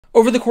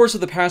Over the course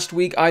of the past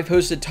week, I've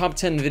posted top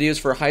 10 videos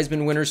for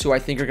Heisman winners who I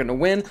think are going to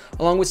win,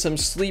 along with some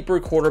sleeper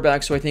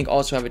quarterbacks who I think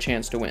also have a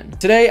chance to win.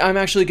 Today, I'm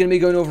actually going to be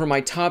going over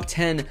my top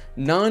 10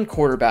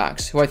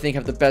 non-quarterbacks who I think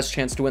have the best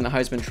chance to win the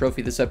Heisman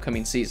Trophy this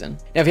upcoming season.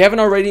 Now, if you haven't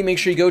already, make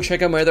sure you go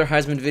check out my other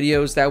Heisman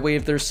videos. That way,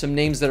 if there's some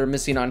names that are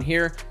missing on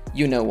here,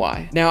 you know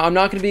why. Now, I'm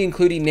not going to be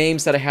including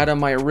names that I had on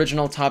my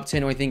original top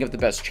 10 who I think have the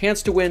best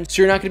chance to win,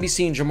 so you're not going to be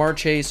seeing Jamar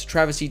Chase,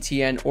 Travis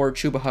Etienne, or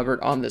Chuba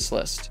Hubbard on this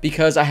list,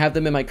 because I have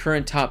them in my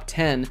current top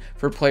 10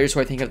 for players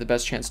who I think have the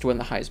best chance to win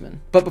the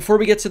Heisman. But before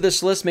we get to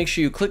this list, make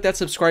sure you click that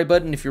subscribe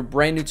button if you're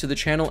brand new to the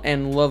channel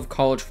and love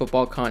college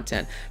football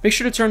content. Make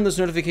sure to turn those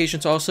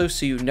notifications also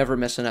so you never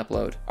miss an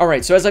upload.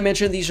 Alright, so as I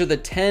mentioned, these are the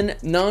 10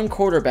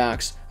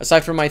 non-quarterbacks,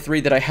 aside from my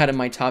 3 that I had in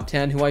my top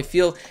 10, who I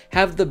feel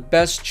have the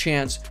best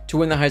chance to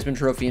win the Heisman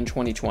Trophy in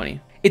 2020.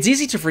 It's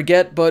easy to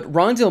forget, but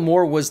Rondale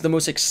Moore was the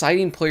most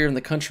exciting player in the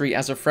country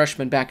as a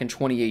freshman back in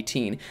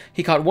 2018.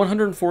 He caught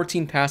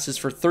 114 passes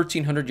for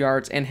 1,300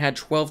 yards and had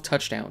 12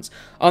 touchdowns.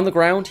 On the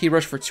ground, he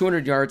rushed for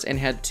 200 yards and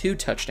had 2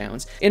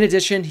 touchdowns. In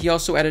addition, he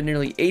also added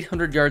nearly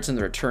 800 yards in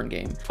the return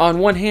game. On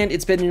one hand,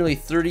 it's been nearly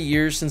 30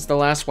 years since the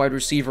last wide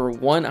receiver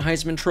won a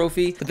Heisman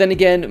Trophy, but then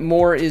again,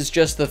 Moore is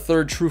just the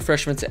 3rd true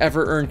freshman to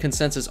ever earn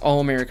consensus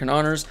All-American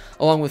honors,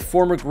 along with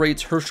former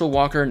greats Herschel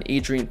Walker and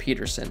Adrian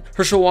Peterson.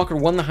 Herschel Walker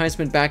won the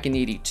Heisman back in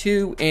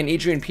 1982, and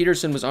Adrian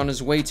Peterson was on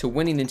his way to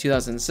winning in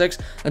 2006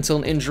 until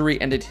an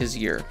injury ended his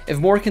year. If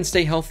Moore can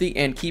stay healthy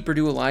and keep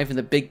Purdue alive in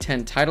the Big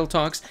Ten title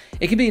talks,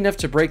 it can be enough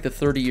to break the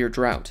 30-year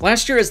drought.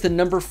 Last year, as the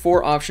number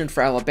 4 option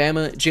for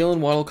Alabama,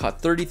 Jalen Waddle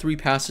caught 33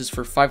 passes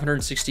for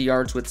 560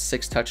 yards with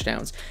 6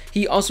 touchdowns.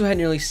 He also had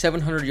nearly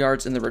 700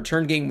 yards in the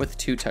return game with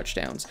 2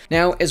 touchdowns.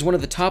 Now, as one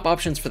of the top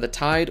options for the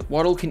Tide,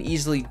 Waddle can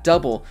easily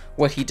double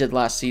what he did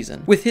last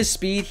season. With his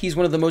speed, he's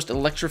one of the most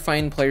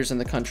electrifying players in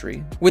the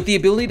country. With the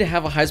ability to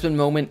have a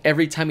Heisman moment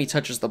every time he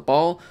touches the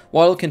ball,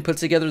 Waddle can put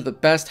together the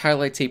best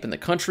highlight tape in the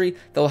country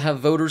that will have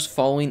voters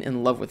falling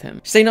in love with him.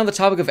 Staying on the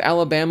topic of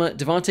Alabama,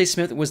 Devontae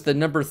Smith was the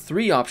number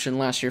 3 option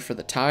last year for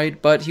the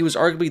Tide, but he was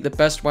arguably the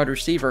best wide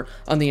receiver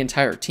on the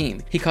entire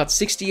team. He caught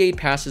 68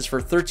 passes for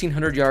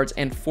 1,300 yards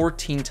and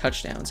 14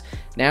 touchdowns.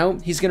 Now,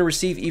 he's going to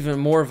receive even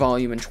more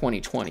volume in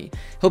 2020.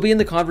 He'll be in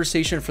the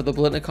conversation for the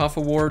Blitnikoff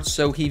Award,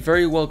 so he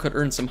very well could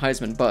earn some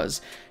Heisman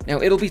buzz.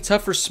 Now, it'll be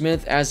tough for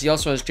Smith as he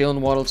also has Jalen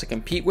Waddle to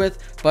compete with,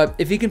 but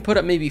if he can put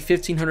up maybe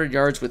 1,500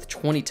 yards with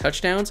 20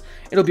 touchdowns,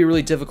 it'll be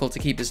really difficult to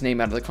keep his name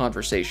out of the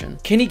conversation.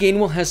 Kenny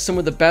Gainwell has some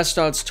of the best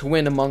odds to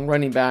win among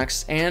running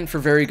backs, and for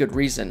very good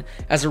reason.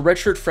 As a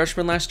redshirt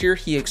freshman last year,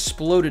 he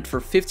exploded for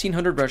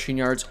 1,500 rushing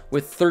yards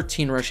with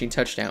 13 rushing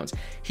touchdowns.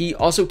 He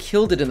also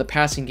killed it in the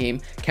passing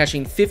game,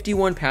 catching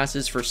 51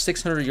 passes for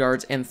 600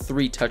 yards and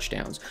 3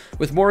 touchdowns.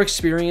 With more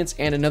experience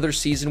and another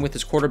season with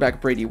his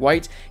quarterback Brady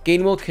White,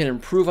 Gainwell can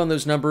improve on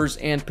those numbers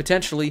and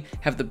potentially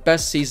have the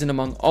best season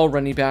among all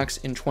running backs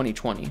in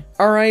 2020.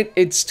 Alright,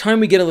 it's time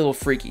we get a little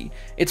freaky.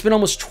 It's been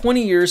almost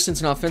 20 years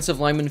since an offensive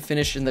lineman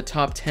finished in the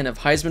top 10 of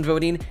Heisman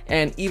voting,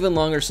 and even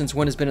longer since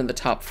one has been in the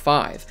top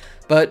 5.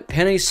 But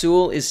Penei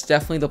Sewell is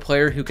definitely the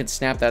player who can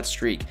snap that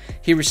streak.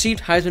 He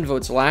received Heisman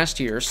votes last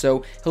year,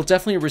 so he'll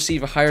definitely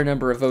receive a higher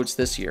number of votes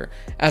this year.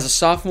 As a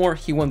sophomore,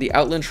 he won the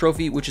Outland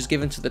Trophy, which is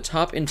given to the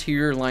top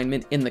interior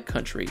lineman in the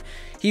country.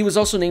 He was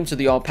also named to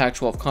the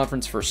All-Pac-12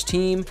 Conference First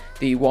Team,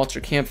 the Walter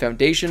Camp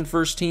Foundation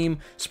First Team,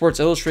 Sports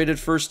Illustrated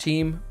First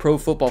Team, Pro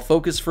Football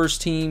Focus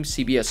First Team,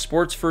 CBS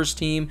Sports First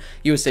Team,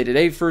 USA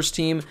Today First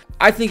Team.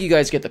 I think you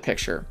guys get the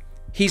picture.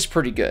 He's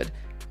pretty good.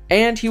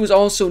 And he was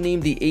also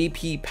named the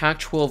AP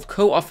Pac-12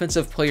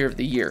 Co-Offensive Player of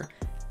the Year.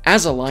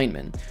 As a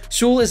lineman,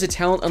 Sewell is a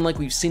talent unlike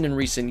we've seen in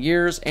recent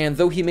years, and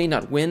though he may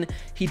not win,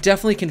 he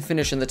definitely can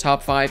finish in the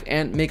top 5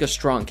 and make a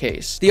strong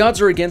case. The odds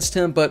are against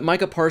him, but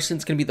Micah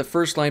Parsons can be the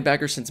first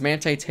linebacker since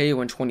Manti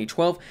Te'o in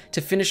 2012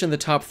 to finish in the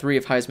top 3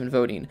 of Heisman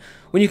voting.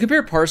 When you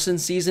compare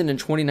Parsons' season in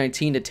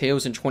 2019 to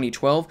Te'o's in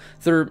 2012,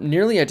 they're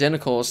nearly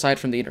identical aside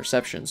from the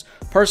interceptions.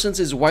 Parsons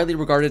is widely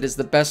regarded as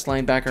the best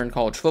linebacker in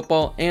college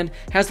football and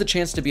has the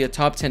chance to be a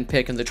top 10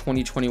 pick in the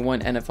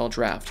 2021 NFL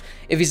Draft.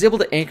 If he's able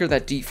to anchor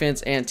that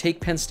defense and take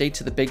Penn State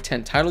to the Big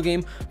Ten title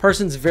game,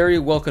 Parsons very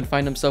well can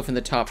find himself in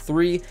the top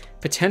 3,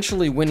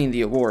 potentially winning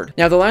the award.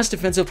 Now, the last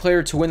defensive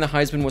player to win the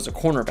Heisman was a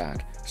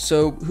cornerback,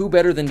 so who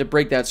better than to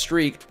break that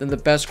streak than the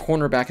best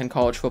cornerback in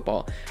college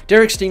football?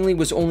 Derek Stingley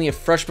was only a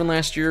freshman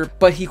last year,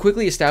 but he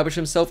quickly established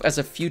himself as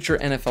a future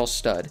NFL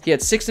stud. He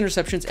had 6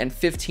 interceptions and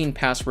 15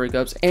 pass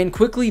breakups, and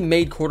quickly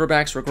made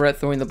quarterbacks regret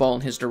throwing the ball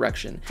in his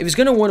direction. If he's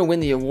going to want to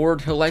win the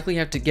award, he'll likely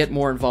have to get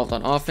more involved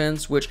on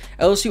offense, which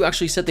LSU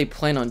actually said they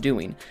plan on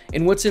doing.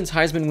 In Woodson's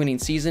Heisman winning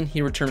season,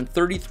 he returned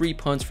 33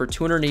 punts for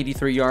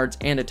 283 yards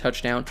and a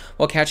touchdown,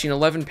 while catching catching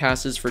 11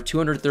 passes for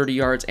 230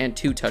 yards and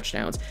 2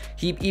 touchdowns.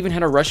 He even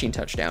had a rushing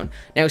touchdown.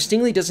 Now,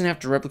 Stingley doesn't have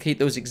to replicate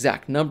those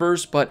exact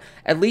numbers, but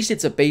at least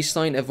it's a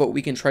baseline of what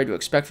we can try to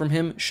expect from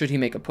him should he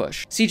make a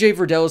push. CJ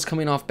Verdell is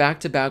coming off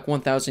back-to-back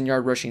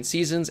 1,000-yard rushing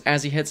seasons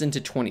as he heads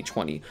into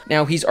 2020.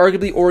 Now, he's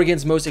arguably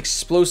Oregon's most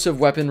explosive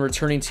weapon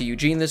returning to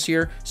Eugene this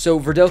year, so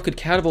Verdell could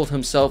catapult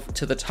himself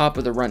to the top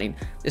of the running,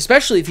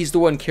 especially if he's the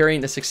one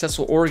carrying a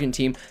successful Oregon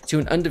team to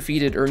an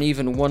undefeated or an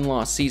even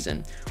one-loss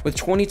season. With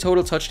 20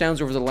 total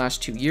touchdowns over the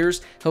last 2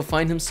 years, he'll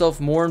find himself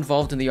more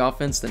involved in the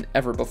offense than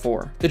ever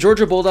before. The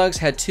Georgia Bulldogs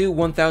had 2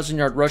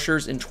 1,000-yard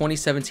rushers in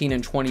 2017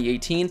 and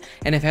 2018,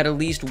 and have had at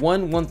least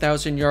one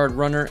 1,000-yard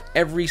runner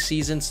every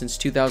season since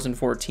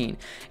 2014.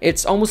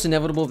 It's almost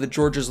inevitable that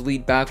Georgia's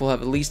lead back will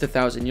have at least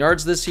 1,000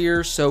 yards this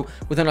year, so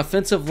with an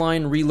offensive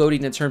line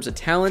reloading in terms of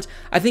talent,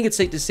 I think it's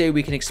safe to say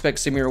we can expect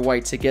Zamir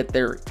White to get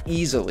there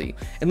easily.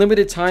 In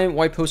limited time,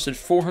 White posted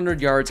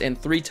 400 yards and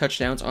 3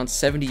 touchdowns on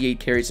 78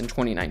 carries in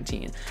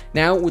 2019.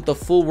 Now, with the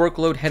full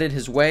workload headed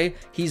his way,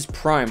 he's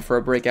primed for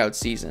a breakout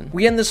season.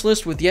 We end this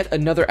list with yet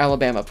another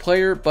Alabama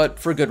player, but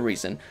for good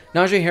reason.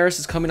 Najee Harris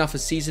is coming off a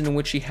season in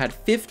which he had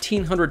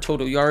 1,500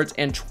 total yards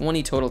and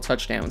 20 total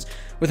touchdowns.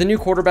 With a new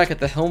quarterback at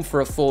the helm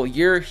for a full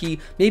year, he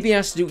may be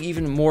asked to do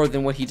even more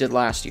than what he did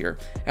last year.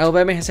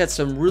 Alabama has had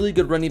some really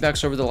good running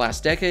backs over the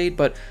last decade,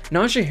 but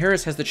Najee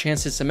Harris has the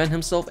chance to cement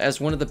himself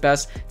as one of the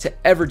best to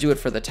ever do it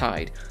for the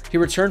Tide. He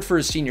returned for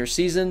his senior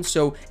season,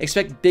 so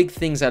expect big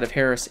things out of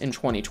Harris in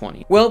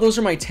 2020. Well, those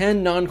are my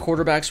 10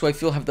 non-quarterbacks who I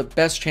feel have the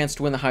best chance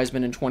to win the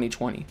Heisman in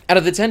 2020. Out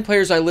of the 10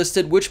 players I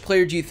listed, which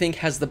player do you think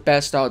has the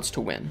best odds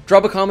to win?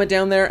 Drop a comment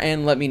down there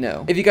and let me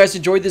know. If you guys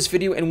enjoyed this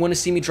video and want to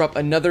see me drop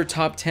another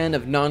top 10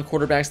 of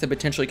non-quarterbacks that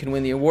potentially can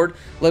win the award,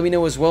 let me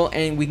know as well,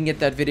 and we can get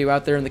that video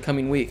out there in the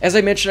coming week. As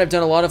I mentioned, I've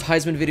done a lot of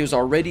Heisman videos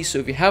already, so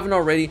if you haven't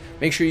already,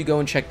 make sure you go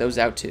and check those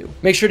out too.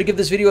 Make sure to give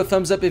this video a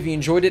thumbs up if you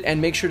enjoyed it,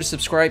 and make sure to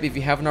subscribe if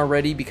you haven't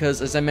already,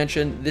 because as I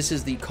mentioned, this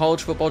is the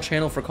college football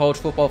channel for college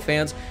football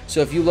fans,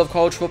 so if you love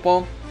college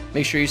football,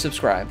 make sure you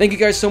subscribe. Thank you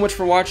guys so much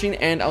for watching,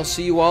 and I'll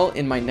see you all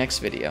in my next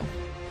video.